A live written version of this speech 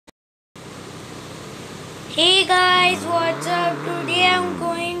Hey guys, what's up? Today I'm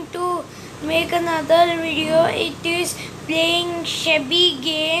going to make another video. It is playing shabby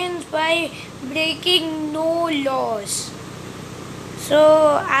games by breaking no laws.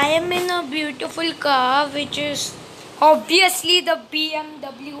 So I am in a beautiful car which is obviously the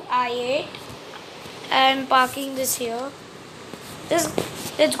BMW i8. I'm parking this here.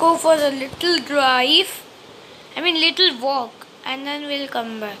 Let's go for a little drive. Little walk, and then we'll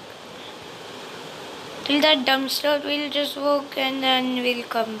come back. Till that dumpster we'll just walk and then we'll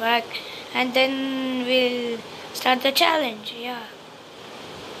come back and then we'll start the challenge. Yeah,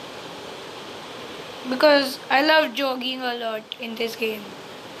 because I love jogging a lot in this game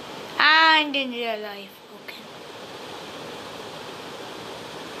and in real life. Okay,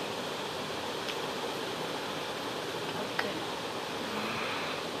 okay.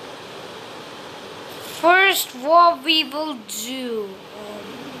 First, what we will do.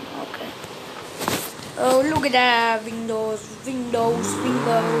 Okay. Oh, look at that. Windows.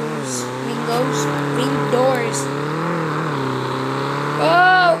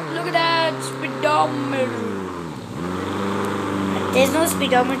 Oh, look at that. Speedometer. There's no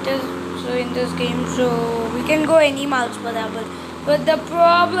speedometer in this game, so we can go any miles per hour. But the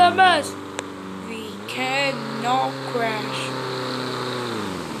problem is, we cannot crash.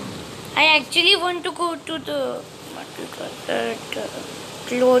 I actually want to go to the,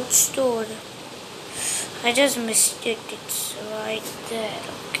 clothes store. I just missed it. It's right there.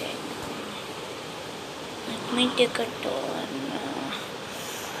 Okay. Let me take a turn.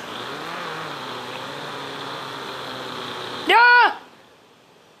 No!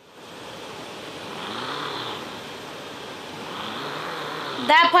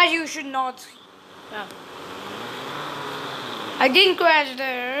 That part you should not see. Yeah. I didn't crash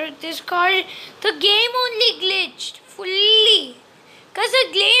there. This car, the game only glitched fully. Cause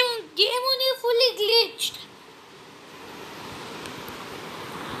the game only fully glitched.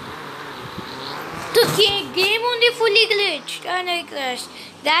 The game only fully glitched and I crashed.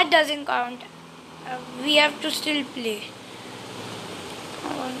 That doesn't count. We have to still play.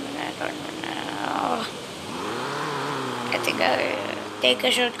 1 minute, 1 minute. I think I'll take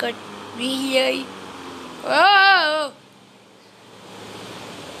a shortcut. Oh!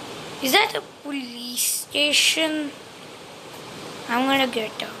 Is that a police station? I'm gonna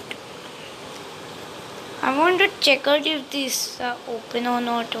get out. I want to check out if these are open or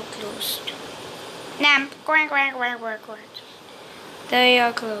not or closed. Nah, quack. They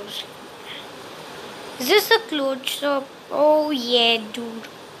are closed. Is this a clothes shop? Oh yeah, dude.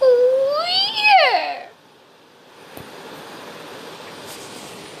 Oh yeah.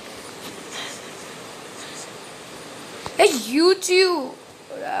 Hey, YouTube.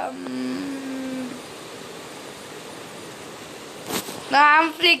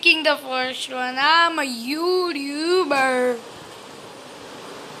 I'm flicking the first one. I'm a YouTuber.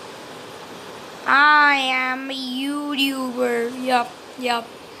 I am a YouTuber. Yup.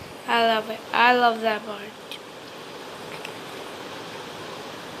 I love it. I love that part.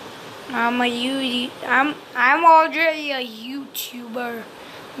 I'm already a YouTuber,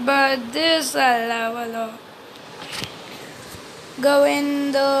 but this I love a lot. Go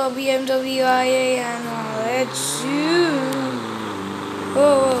in the BMW IA and let's do.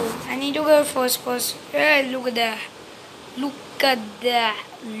 Oh, I need to go first person. Hey, look at that.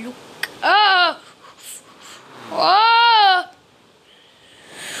 Oh! Oh!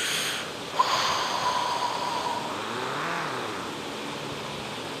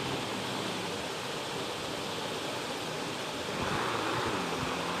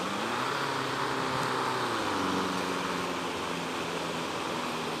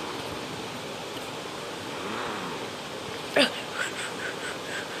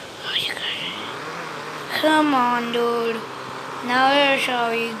 Come on, dude. Now where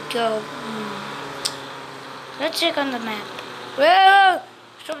shall we go? Let's check on the map. Whoa!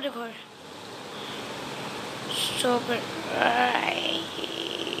 Stop the car. Stop it right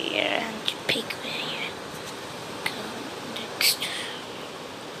here and pick where you go next.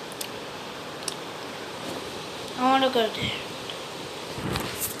 I want to go there.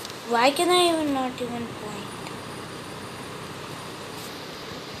 Why can I even not even point?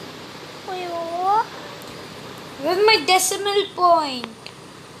 Wait, what? Where's my decimal point?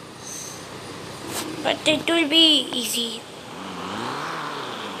 But it will be easy.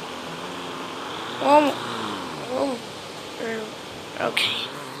 Oh, okay.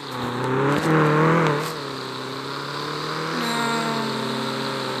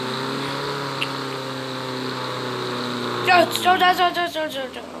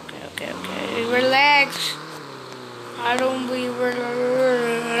 Okay. Relax. I don't be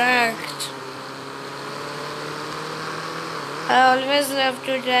relaxed. I always love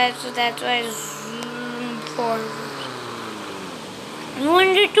to drive, so that's why I zoom forward. I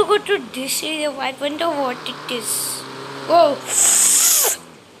wanted to go to this area. I wonder what it is. Whoa!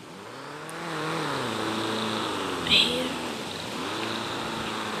 Here.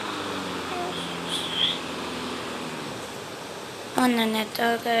 Oh no, not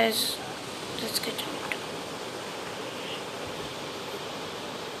guys. Let's get to it.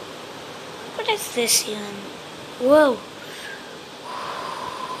 What is this even? Whoa!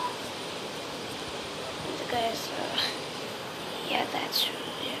 Guys, yeah, that's true.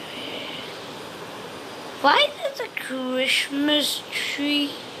 Yeah. Why is a Christmas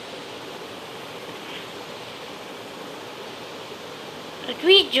tree? But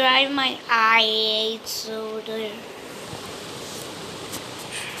we drive my I-8 over there.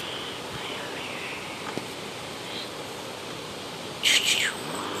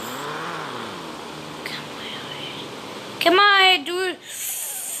 Come on, dude.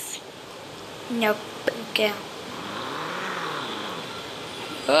 Nope. Okay.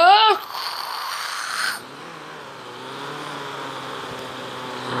 Oh.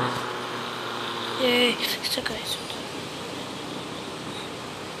 Yay. It's okay.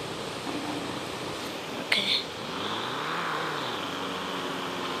 Okay.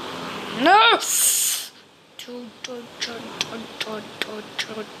 No.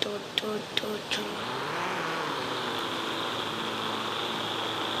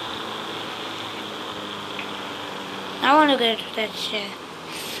 I want to go to that shit.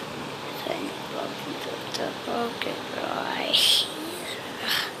 Okay, right.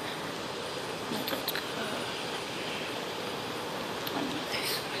 Let's go.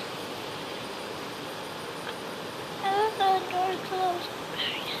 Door closed.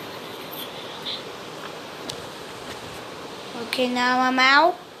 Okay, now I'm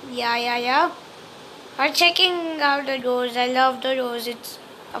out. Yeah. I'm checking out the doors. I love the doors. It's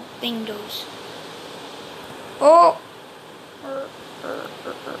up windows. Oh!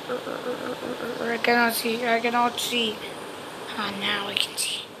 I cannot see. Ah, now I can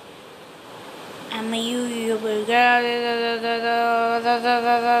see. I'm a YouTuber.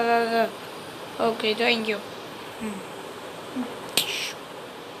 Okay, thank you.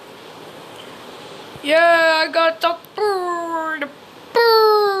 Yeah, I got the bird.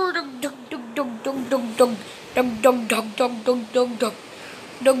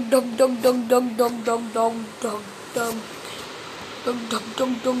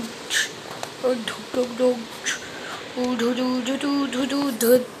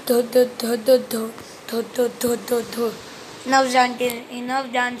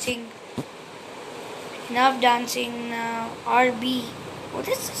 Enough dancing now. RB. What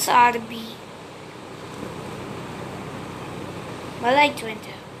is this RB? My light went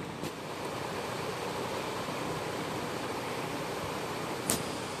out.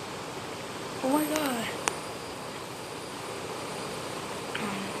 Oh my god.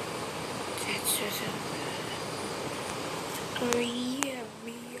 That's just a real.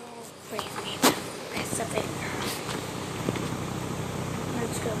 Wait. That's a bit.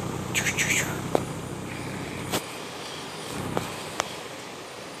 Let's go.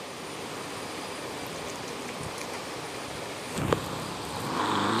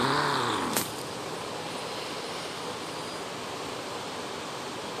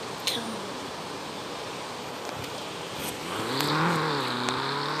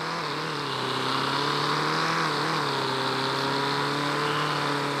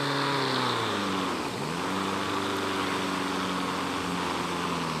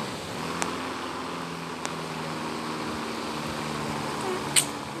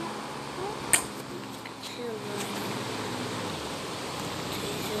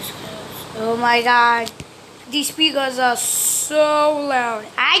 Oh my god, these speakers are so loud.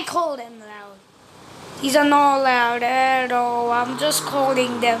 I call them loud. These are not loud at all. I'm just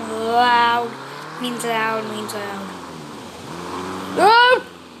calling them loud. Means loud. Oh!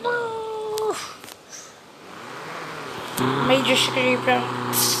 Major screen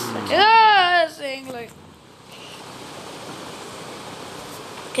problem. English.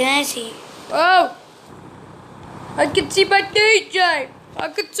 Can I see? Oh! I can see my DJ!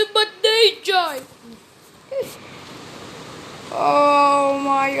 Oh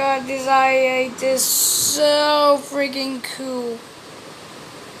my god, this i8 is so freaking cool.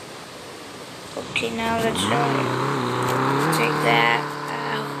 Okay, now let's try it. Take that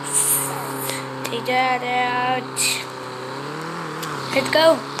out. Let's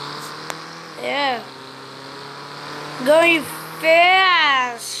go. Yeah. Going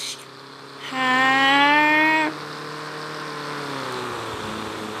fast.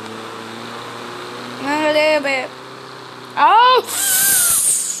 A little bit. Oh!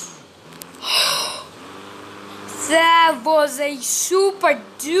 That was a super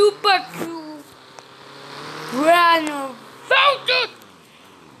duper cool run about it!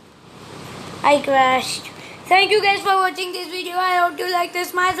 I crashed. Thank you guys for watching this video. I hope you like this.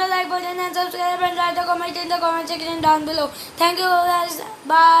 Smash the like button and subscribe and write a comment in the comment section down below. Thank you guys.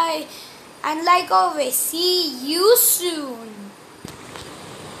 Bye. And like always, see you soon.